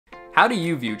How do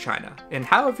you view China, and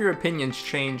how have your opinions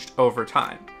changed over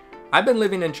time? I've been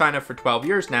living in China for 12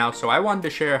 years now, so I wanted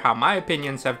to share how my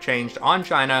opinions have changed on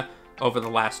China over the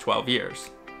last 12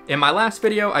 years. In my last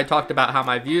video, I talked about how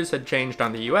my views had changed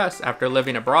on the US after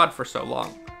living abroad for so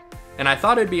long. And I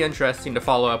thought it'd be interesting to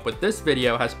follow up with this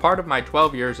video as part of my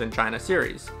 12 years in China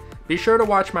series. Be sure to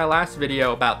watch my last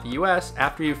video about the US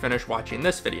after you finish watching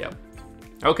this video.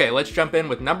 Okay, let's jump in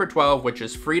with number 12, which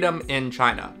is freedom in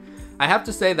China. I have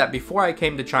to say that before I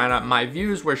came to China, my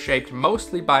views were shaped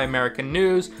mostly by American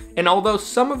news, and although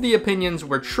some of the opinions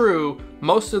were true,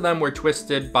 most of them were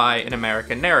twisted by an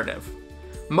American narrative.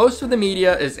 Most of the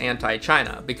media is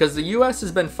anti-China, because the US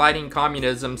has been fighting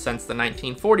communism since the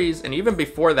 1940s, and even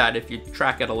before that if you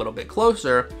track it a little bit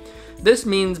closer. This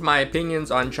means my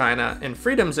opinions on China and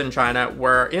freedoms in China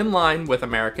were in line with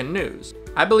American news.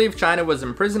 I believe China was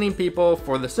imprisoning people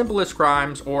for the simplest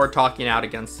crimes or talking out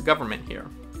against the government here.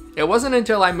 It wasn't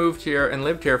until I moved here and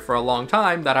lived here for a long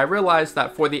time that I realized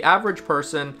that for the average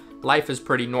person, life is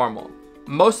pretty normal.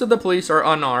 Most of the police are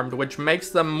unarmed, which makes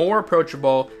them more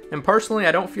approachable, and personally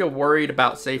I don't feel worried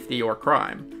about safety or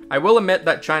crime. I will admit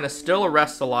that China still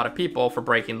arrests a lot of people for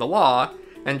breaking the law,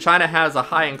 and China has a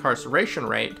high incarceration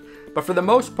rate, but for the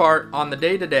most part, on the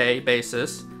day-to-day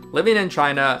basis, living in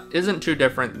China isn't too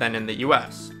different than in the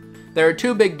US. There are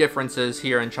two big differences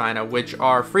here in China, which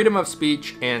are freedom of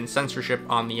speech and censorship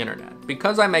on the internet.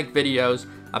 Because I make videos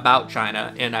about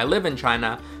China and I live in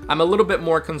China, I'm a little bit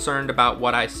more concerned about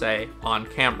what I say on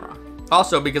camera.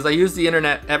 Also, because I use the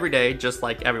internet every day just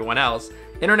like everyone else,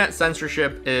 internet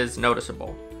censorship is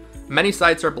noticeable. Many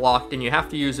sites are blocked and you have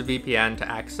to use a VPN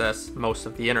to access most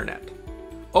of the internet.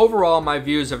 Overall, my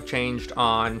views have changed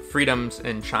on freedoms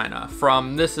in China,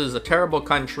 from this is a terrible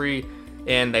country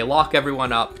and they lock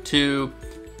everyone up, to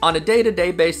on a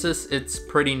day-to-day basis it's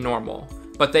pretty normal.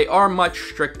 But they are much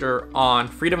stricter on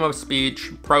freedom of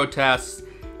speech, protests,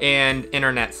 and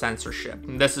internet censorship.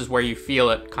 This is where you feel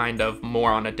it kind of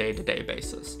more on a day-to-day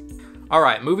basis.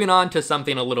 Alright, moving on to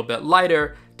something a little bit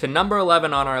lighter, to number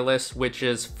 11 on our list, which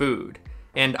is food.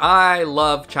 And I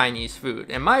love Chinese food.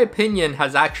 And my opinion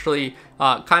has actually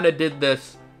kind of did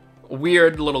this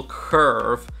weird little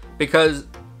curve, because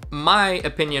my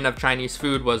opinion of Chinese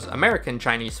food was American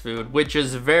Chinese food, which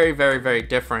is very, very, very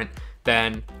different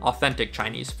than authentic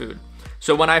Chinese food.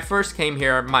 So when I first came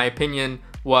here, my opinion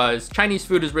was Chinese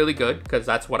food is really good, because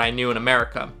that's what I knew in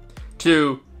America,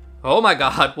 to, oh my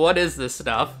god, what is this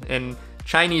stuff? And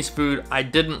Chinese food I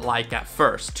didn't like at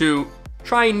first, to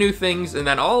trying new things, and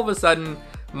then all of a sudden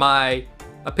my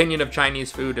opinion of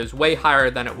Chinese food is way higher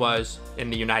than it was in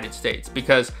the United States,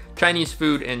 because Chinese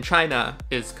food in China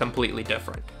is completely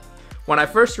different. When I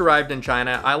first arrived in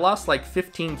China, I lost like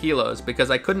 15 kilos because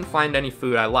I couldn't find any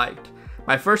food I liked.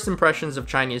 My first impressions of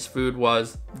Chinese food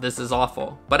was, this is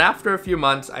awful. But after a few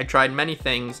months, I tried many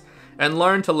things and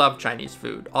learned to love Chinese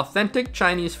food. Authentic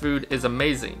Chinese food is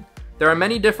amazing. There are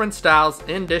many different styles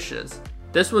and dishes.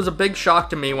 This was a big shock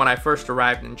to me when I first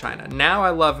arrived in China. Now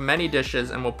I love many dishes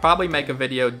and will probably make a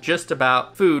video just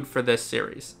about food for this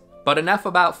series. But enough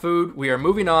about food, we are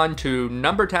moving on to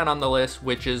number 10 on the list,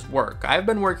 which is work. I've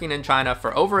been working in China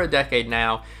for over a decade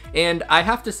now, and I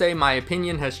have to say my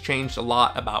opinion has changed a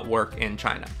lot about work in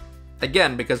China.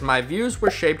 Again, because my views were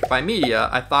shaped by media,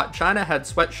 I thought China had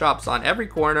sweatshops on every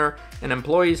corner and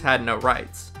employees had no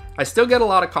rights. I still get a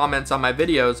lot of comments on my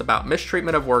videos about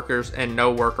mistreatment of workers and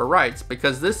no worker rights,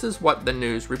 because this is what the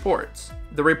news reports.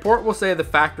 The report will say the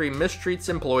factory mistreats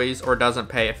employees or doesn't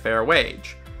pay a fair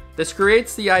wage. This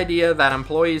creates the idea that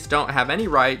employees don't have any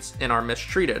rights and are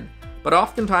mistreated, but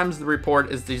oftentimes the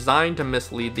report is designed to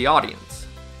mislead the audience.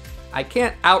 I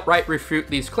can't outright refute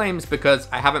these claims because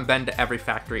I haven't been to every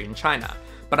factory in China,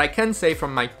 but I can say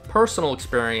from my personal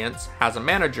experience as a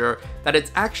manager that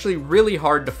it's actually really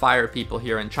hard to fire people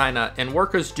here in China, and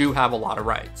workers do have a lot of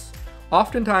rights.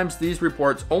 Oftentimes these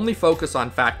reports only focus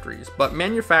on factories, but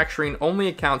manufacturing only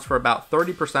accounts for about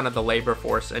 30% of the labor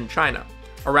force in China.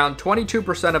 Around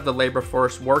 22% of the labor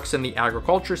force works in the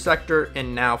agriculture sector,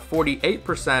 and now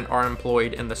 48% are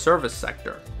employed in the service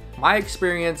sector. My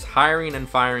experience hiring and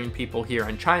firing people here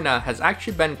in China has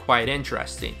actually been quite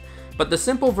interesting, but the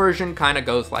simple version kinda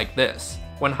goes like this.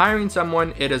 When hiring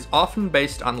someone, it is often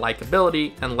based on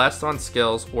likability and less on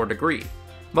skills or degree.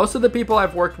 Most of the people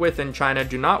I've worked with in China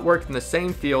do not work in the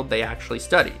same field they actually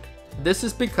studied. This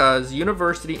is because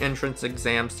university entrance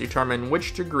exams determine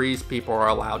which degrees people are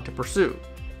allowed to pursue.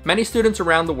 Many students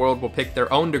around the world will pick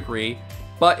their own degree,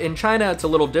 but in China it's a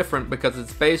little different because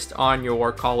it's based on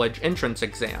your college entrance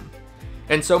exam.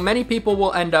 And so many people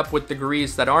will end up with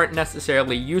degrees that aren't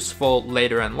necessarily useful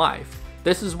later in life.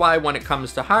 This is why when it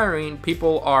comes to hiring,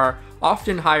 people are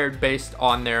often hired based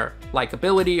on their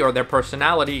likability or their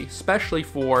personality, especially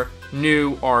for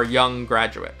new or young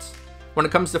graduates. When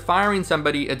it comes to firing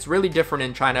somebody, it's really different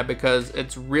in China because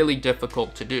it's really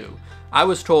difficult to do. I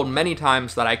was told many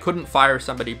times that I couldn't fire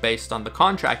somebody based on the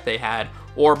contract they had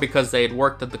or because they had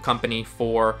worked at the company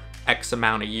for X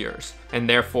amount of years, and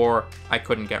therefore I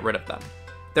couldn't get rid of them.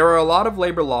 There are a lot of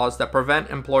labor laws that prevent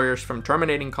employers from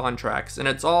terminating contracts, and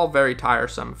it's all very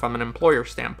tiresome from an employer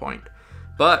standpoint,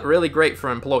 but really great for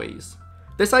employees.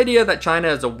 This idea that China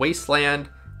is a wasteland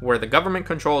where the government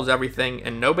controls everything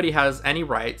and nobody has any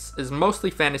rights is mostly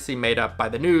fantasy made up by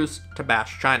the news to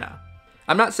bash China.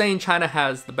 I'm not saying China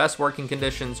has the best working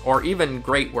conditions or even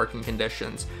great working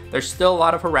conditions. There's still a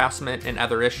lot of harassment and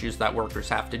other issues that workers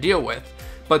have to deal with,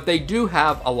 but they do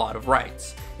have a lot of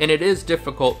rights. And it is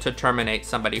difficult to terminate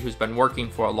somebody who's been working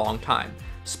for a long time,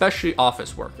 especially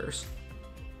office workers.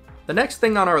 The next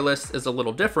thing on our list is a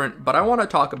little different, but I want to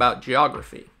talk about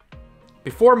geography.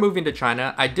 Before moving to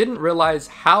China, I didn't realize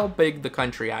how big the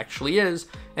country actually is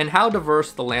and how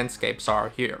diverse the landscapes are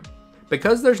here.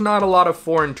 Because there's not a lot of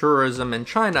foreign tourism in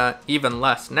China, even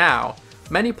less now,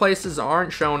 many places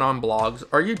aren't shown on blogs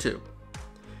or YouTube.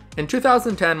 In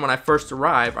 2010, when I first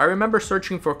arrived, I remember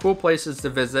searching for cool places to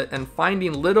visit and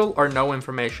finding little or no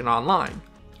information online.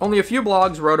 Only a few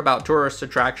blogs wrote about tourist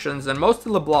attractions, and most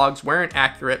of the blogs weren't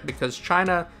accurate because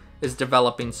China is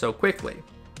developing so quickly.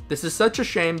 This is such a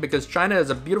shame because China is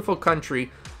a beautiful country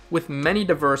with many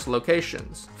diverse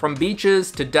locations. From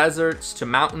beaches to deserts to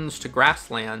mountains to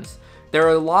grasslands, there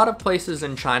are a lot of places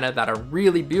in China that are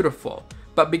really beautiful.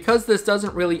 But because this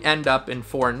doesn't really end up in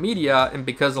foreign media, and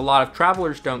because a lot of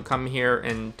travelers don't come here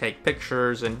and take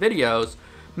pictures and videos,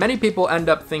 many people end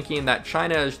up thinking that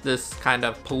China is this kind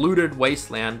of polluted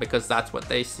wasteland because that's what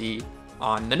they see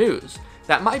on the news.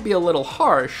 That might be a little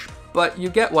harsh, but you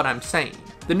get what I'm saying.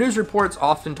 The news reports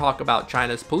often talk about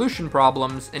China's pollution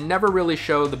problems and never really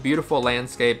show the beautiful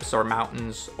landscapes or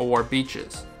mountains or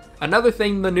beaches. Another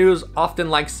thing the news often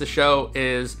likes to show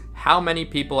is how many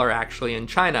people are actually in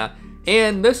China,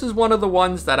 and this is one of the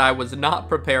ones that I was not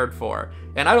prepared for.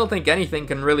 And I don't think anything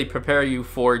can really prepare you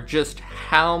for just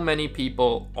how many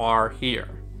people are here.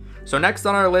 So next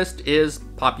on our list is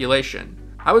population.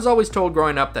 I was always told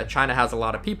growing up that China has a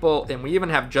lot of people, and we even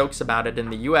have jokes about it in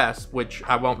the US, which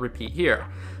I won't repeat here.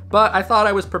 But I thought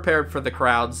I was prepared for the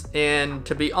crowds, and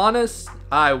to be honest,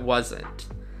 I wasn't.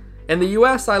 In the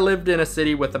US, I lived in a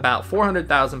city with about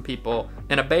 400,000 people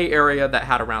in a Bay Area that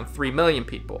had around 3 million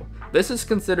people. This is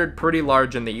considered pretty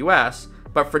large in the US,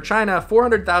 but for China,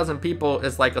 400,000 people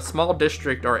is like a small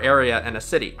district or area in a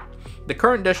city. The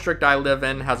current district I live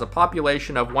in has a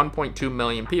population of 1.2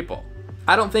 million people.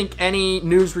 I don't think any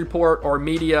news report or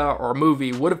media or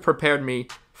movie would have prepared me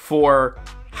for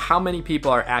how many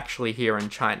people are actually here in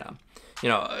China. You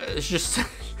know, it's just,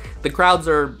 the crowds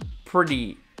are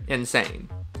pretty insane.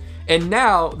 And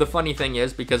now, the funny thing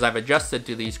is, because I've adjusted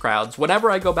to these crowds, whenever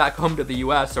I go back home to the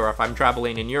US or if I'm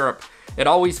traveling in Europe, it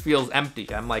always feels empty.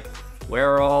 I'm like,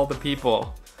 where are all the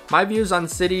people? My views on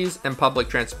cities and public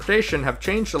transportation have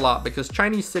changed a lot because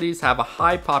Chinese cities have a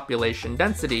high population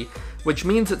density, which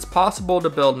means it's possible to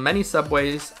build many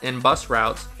subways and bus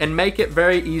routes and make it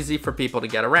very easy for people to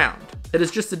get around. It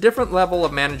is just a different level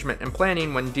of management and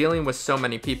planning when dealing with so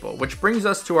many people, which brings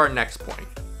us to our next point.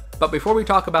 But before we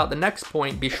talk about the next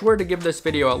point, be sure to give this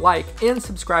video a like and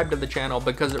subscribe to the channel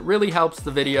because it really helps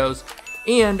the videos,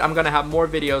 and I'm gonna have more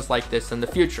videos like this in the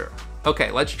future.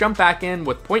 Okay, let's jump back in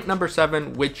with point number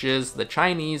 7, which is the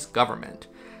Chinese government.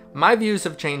 My views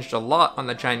have changed a lot on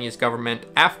the Chinese government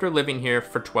after living here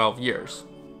for 12 years.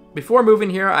 Before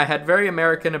moving here, I had very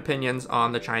American opinions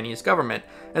on the Chinese government,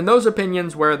 and those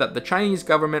opinions were that the Chinese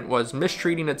government was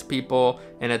mistreating its people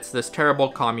and it's this terrible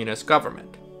communist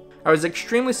government. I was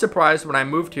extremely surprised when I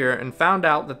moved here and found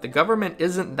out that the government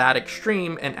isn't that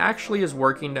extreme and actually is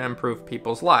working to improve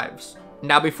people's lives.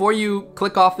 Now, before you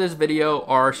click off this video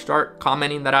or start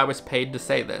commenting that I was paid to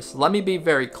say this, let me be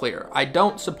very clear. I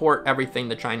don't support everything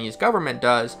the Chinese government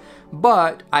does,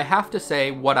 but I have to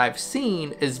say what I've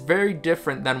seen is very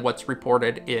different than what's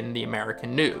reported in the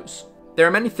American news. There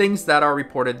are many things that are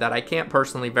reported that I can't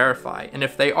personally verify, and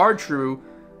if they are true,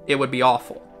 it would be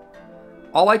awful.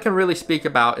 All I can really speak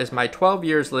about is my 12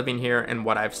 years living here and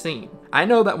what I've seen. I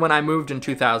know that when I moved in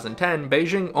 2010,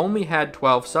 Beijing only had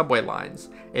 12 subway lines,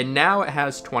 and now it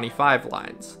has 25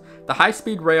 lines. The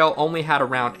high-speed rail only had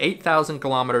around 8,000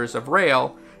 kilometers of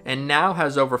rail, and now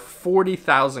has over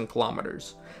 40,000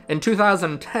 kilometers. In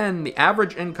 2010, the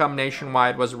average income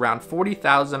nationwide was around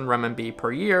 40,000 renminbi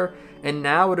per year, and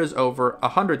now it is over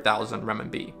 100,000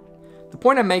 renminbi. The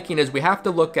point I'm making is we have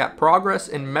to look at progress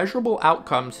and measurable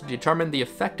outcomes to determine the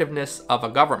effectiveness of a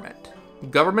government.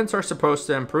 Governments are supposed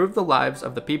to improve the lives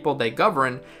of the people they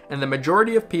govern, and the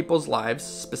majority of people's lives,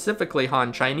 specifically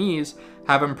Han Chinese,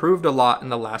 have improved a lot in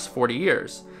the last 40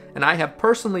 years, and I have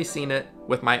personally seen it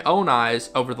with my own eyes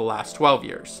over the last 12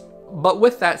 years. But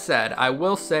with that said, I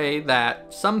will say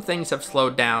that some things have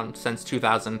slowed down since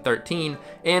 2013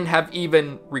 and have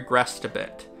even regressed a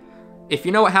bit. If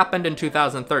you know what happened in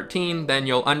 2013, then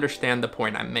you'll understand the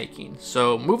point I'm making.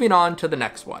 So moving on to the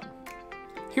next one.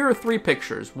 Here are 3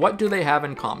 pictures. What do they have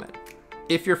in common?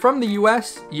 If you're from the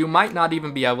US, you might not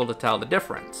even be able to tell the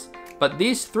difference. But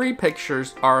these 3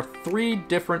 pictures are 3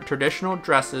 different traditional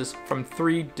dresses from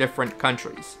 3 different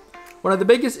countries. One of the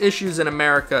biggest issues in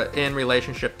America in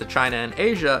relationship to China and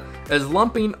Asia is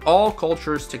lumping all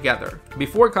cultures together.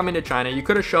 Before coming to China, you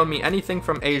could have shown me anything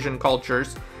from Asian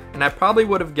cultures, and I probably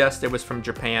would have guessed it was from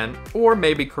Japan or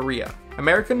maybe Korea.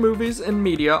 American movies and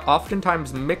media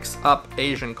oftentimes mix up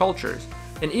Asian cultures,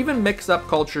 and even mix up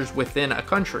cultures within a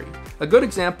country. A good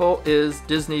example is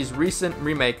Disney's recent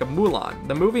remake of Mulan.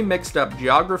 The movie mixed up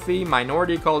geography,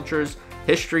 minority cultures,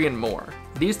 history, and more.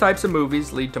 These types of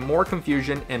movies lead to more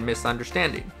confusion and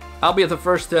misunderstanding. I'll be the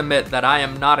first to admit that I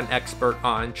am not an expert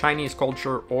on Chinese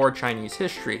culture or Chinese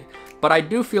history, but I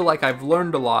do feel like I've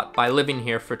learned a lot by living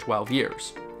here for 12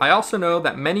 years. I also know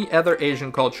that many other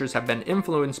Asian cultures have been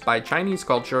influenced by Chinese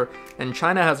culture, and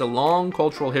China has a long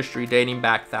cultural history dating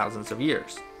back thousands of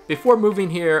years. Before moving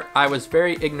here, I was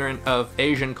very ignorant of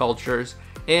Asian cultures,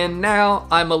 and now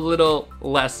I'm a little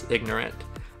less ignorant.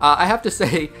 I have to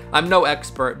say, I'm no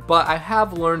expert, but I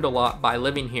have learned a lot by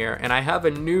living here, and I have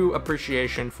a new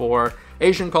appreciation for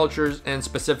Asian cultures and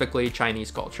specifically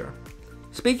Chinese culture.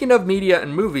 Speaking of media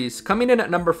and movies, coming in at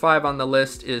number 5 on the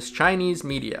list is Chinese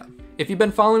media. If you've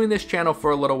been following this channel for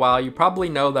a little while, you probably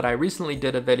know that I recently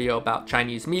did a video about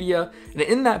Chinese media, and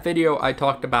in that video I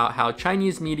talked about how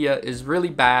Chinese media is really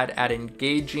bad at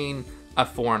engaging a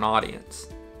foreign audience.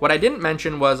 What I didn't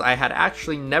mention was I had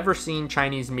actually never seen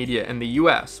Chinese media in the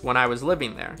US when I was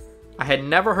living there. I had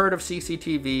never heard of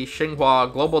CCTV,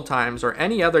 Xinhua, Global Times, or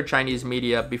any other Chinese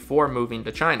media before moving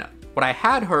to China. What I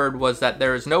had heard was that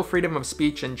there is no freedom of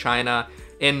speech in China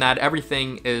and that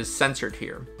everything is censored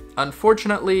here.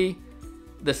 Unfortunately,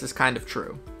 this is kind of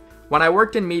true. When I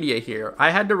worked in media here, I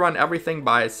had to run everything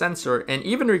by a censor and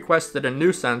even requested a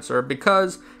new censor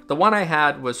because the one I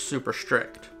had was super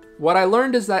strict. What I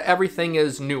learned is that everything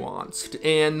is nuanced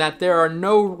and that there are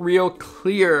no real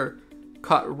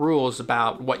clear-cut rules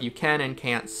about what you can and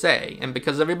can't say, and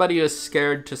because everybody is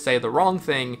scared to say the wrong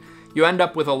thing, you end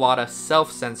up with a lot of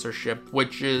self-censorship,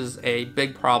 which is a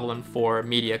big problem for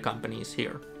media companies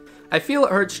here. I feel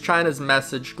it hurts China's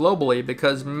message globally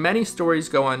because many stories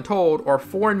go untold, or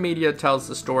foreign media tells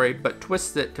the story but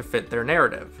twists it to fit their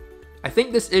narrative. I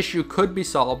think this issue could be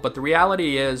solved, but the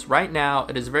reality is right now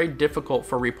it is very difficult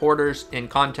for reporters and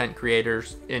content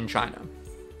creators in China.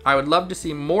 I would love to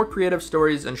see more creative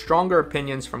stories and stronger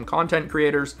opinions from content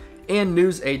creators and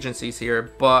news agencies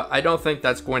here, but I don't think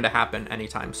that's going to happen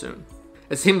anytime soon.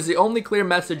 It seems the only clear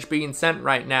message being sent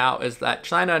right now is that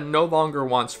China no longer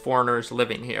wants foreigners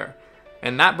living here.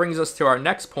 And that brings us to our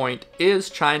next point: is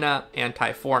China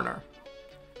anti-foreigner?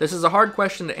 This is a hard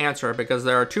question to answer because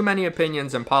there are too many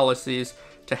opinions and policies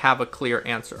to have a clear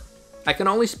answer. I can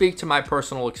only speak to my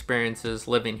personal experiences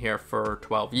living here for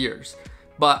 12 years,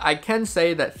 but I can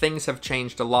say that things have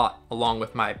changed a lot along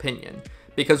with my opinion.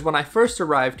 Because when I first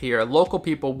arrived here, local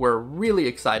people were really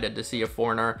excited to see a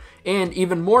foreigner, and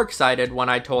even more excited when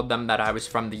I told them that I was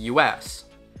from the US.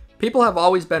 People have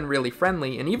always been really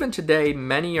friendly, and even today,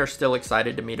 many are still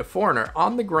excited to meet a foreigner.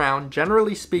 On the ground,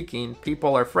 generally speaking,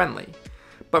 people are friendly.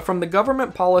 But from the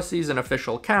government policies and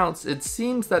official accounts, it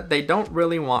seems that they don't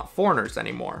really want foreigners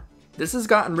anymore. This has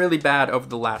gotten really bad over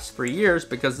the last 3 years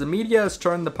because the media has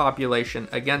turned the population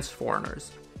against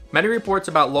foreigners. Many reports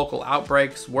about local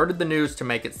outbreaks worded the news to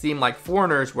make it seem like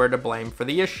foreigners were to blame for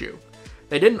the issue.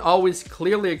 They didn't always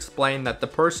clearly explain that the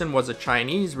person was a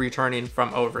Chinese returning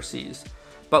from overseas,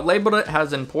 but labeled it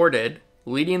as imported,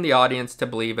 leading the audience to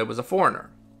believe it was a foreigner.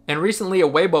 And recently a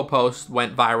Weibo post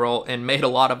went viral and made a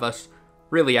lot of us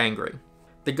really angry.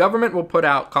 The government will put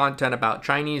out content about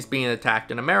Chinese being attacked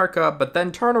in America, but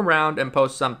then turn around and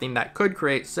post something that could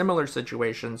create similar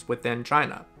situations within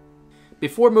China.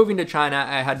 Before moving to China,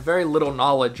 I had very little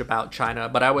knowledge about China,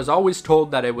 but I was always told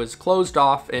that it was closed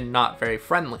off and not very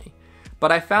friendly.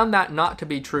 But I found that not to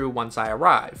be true once I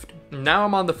arrived. Now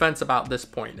I'm on the fence about this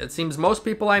point. It seems most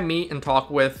people I meet and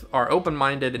talk with are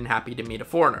open-minded and happy to meet a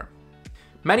foreigner.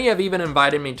 Many have even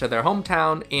invited me to their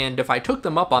hometown, and if I took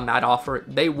them up on that offer,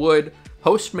 they would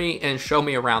host me and show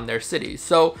me around their cities.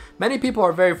 So many people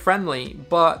are very friendly,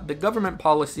 but the government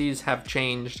policies have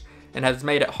changed and has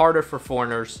made it harder for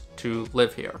foreigners to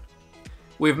live here.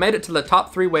 We've made it to the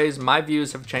top 3 ways my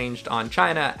views have changed on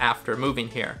China after moving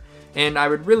here. And I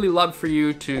would really love for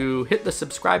you to hit the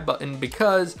subscribe button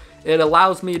because it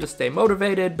allows me to stay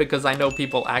motivated, because I know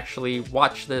people actually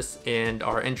watch this and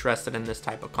are interested in this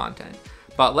type of content.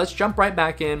 But let's jump right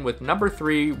back in with number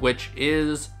 3, which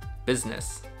is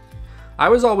business. I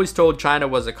was always told China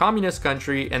was a communist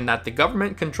country and that the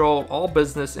government controlled all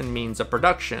business and means of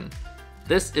production.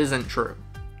 This isn't true.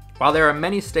 While there are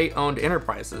many state-owned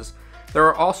enterprises, there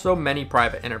are also many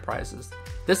private enterprises.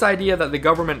 This idea that the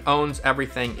government owns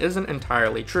everything isn't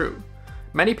entirely true.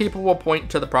 Many people will point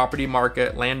to the property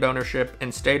market, land ownership,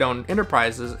 and state-owned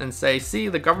enterprises and say, see,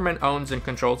 the government owns and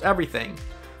controls everything.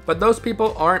 But those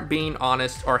people aren't being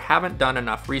honest or haven't done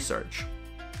enough research.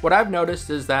 What I've noticed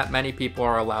is that many people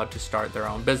are allowed to start their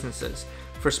own businesses.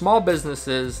 For small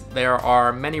businesses, there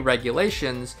are many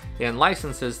regulations and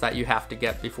licenses that you have to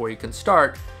get before you can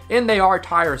start, and they are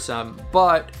tiresome,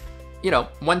 but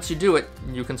once you do it,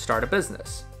 you can start a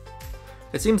business.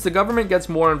 It seems the government gets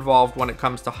more involved when it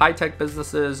comes to high-tech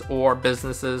businesses or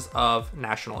businesses of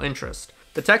national interest.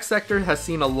 The tech sector has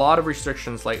seen a lot of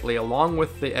restrictions lately, along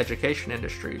with the education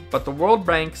industry, but the World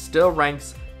Bank still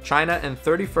ranks China in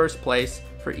 31st place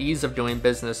for ease of doing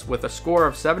business with a score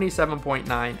of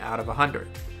 77.9 out of 100.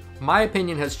 My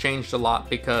opinion has changed a lot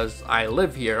because I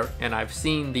live here and I've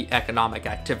seen the economic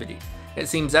activity. It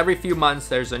seems every few months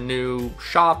there's a new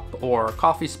shop or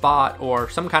coffee spot or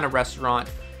some kind of restaurant,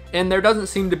 and there doesn't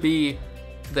seem to be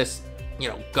this,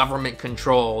 government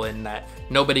control and that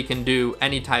nobody can do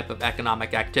any type of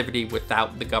economic activity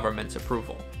without the government's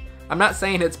approval. I'm not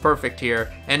saying it's perfect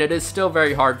here, and it is still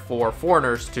very hard for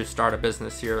foreigners to start a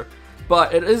business here,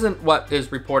 but it isn't what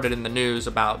is reported in the news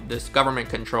about this government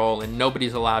control and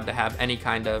nobody's allowed to have any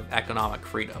kind of economic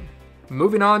freedom.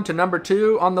 Moving on to number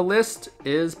 2 on the list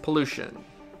is pollution.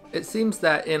 It seems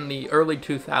that in the early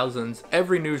 2000s,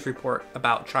 every news report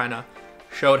about China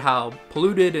showed how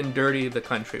polluted and dirty the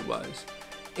country was.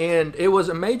 And it was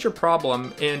a major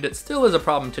problem, and it still is a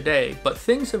problem today, but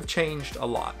things have changed a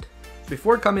lot.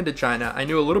 Before coming to China, I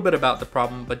knew a little bit about the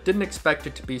problem, but didn't expect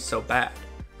it to be so bad.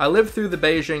 I lived through the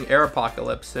Beijing air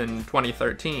apocalypse in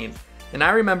 2013, and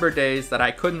I remember days that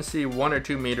I couldn't see 1 or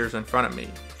 2 meters in front of me.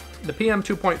 The PM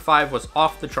 2.5 was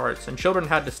off the charts and children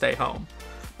had to stay home.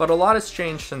 But a lot has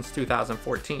changed since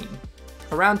 2014.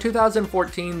 Around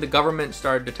 2014, the government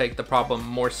started to take the problem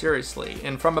more seriously,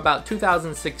 and from about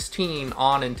 2016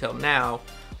 on until now,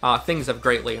 things have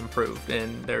greatly improved,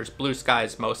 and there's blue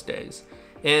skies most days.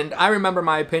 And I remember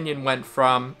my opinion went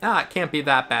from, it can't be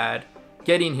that bad,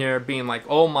 getting here being like,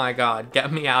 oh my god,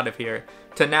 get me out of here,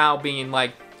 to now being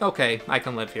like, okay, I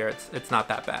can live here, it's not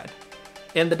that bad.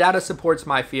 And the data supports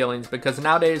my feelings because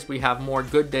nowadays we have more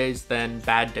good days than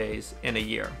bad days in a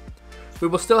year. We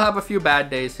will still have a few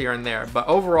bad days here and there, but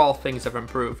overall things have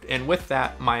improved, and with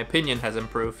that, my opinion has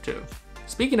improved too.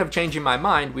 Speaking of changing my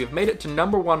mind, we've made it to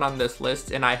number 1 on this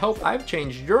list, and I hope I've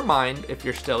changed your mind, if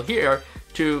you're still here,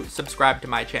 to subscribe to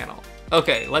my channel.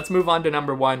 Okay, let's move on to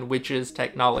number 1, which is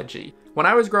technology. When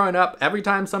I was growing up, every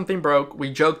time something broke,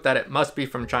 we joked that it must be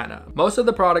from China. Most of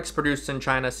the products produced in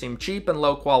China seemed cheap and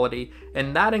low quality,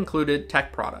 and that included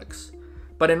tech products.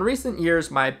 But in recent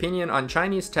years, my opinion on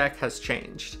Chinese tech has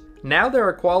changed. Now there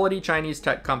are quality Chinese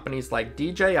tech companies like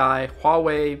DJI,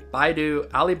 Huawei,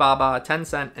 Baidu, Alibaba,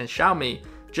 Tencent, and Xiaomi,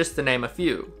 just to name a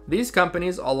few. These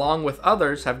companies, along with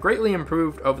others, have greatly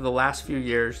improved over the last few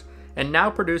years and now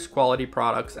produce quality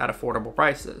products at affordable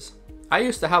prices. I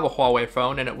used to have a Huawei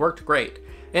phone and it worked great,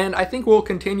 and I think we'll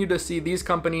continue to see these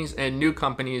companies and new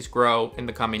companies grow in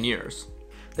the coming years.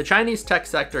 The Chinese tech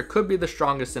sector could be the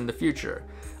strongest in the future.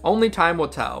 Only time will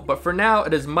tell, but for now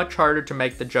it is much harder to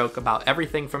make the joke about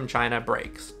everything from China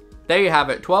breaks. There you have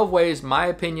it, 12 ways my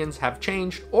opinions have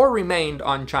changed or remained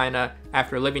on China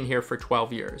after living here for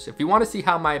 12 years. If you want to see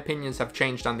how my opinions have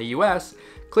changed on the US,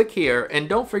 click here, and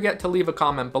don't forget to leave a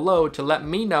comment below to let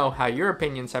me know how your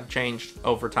opinions have changed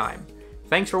over time.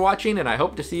 Thanks for watching, and I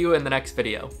hope to see you in the next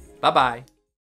video. Bye bye.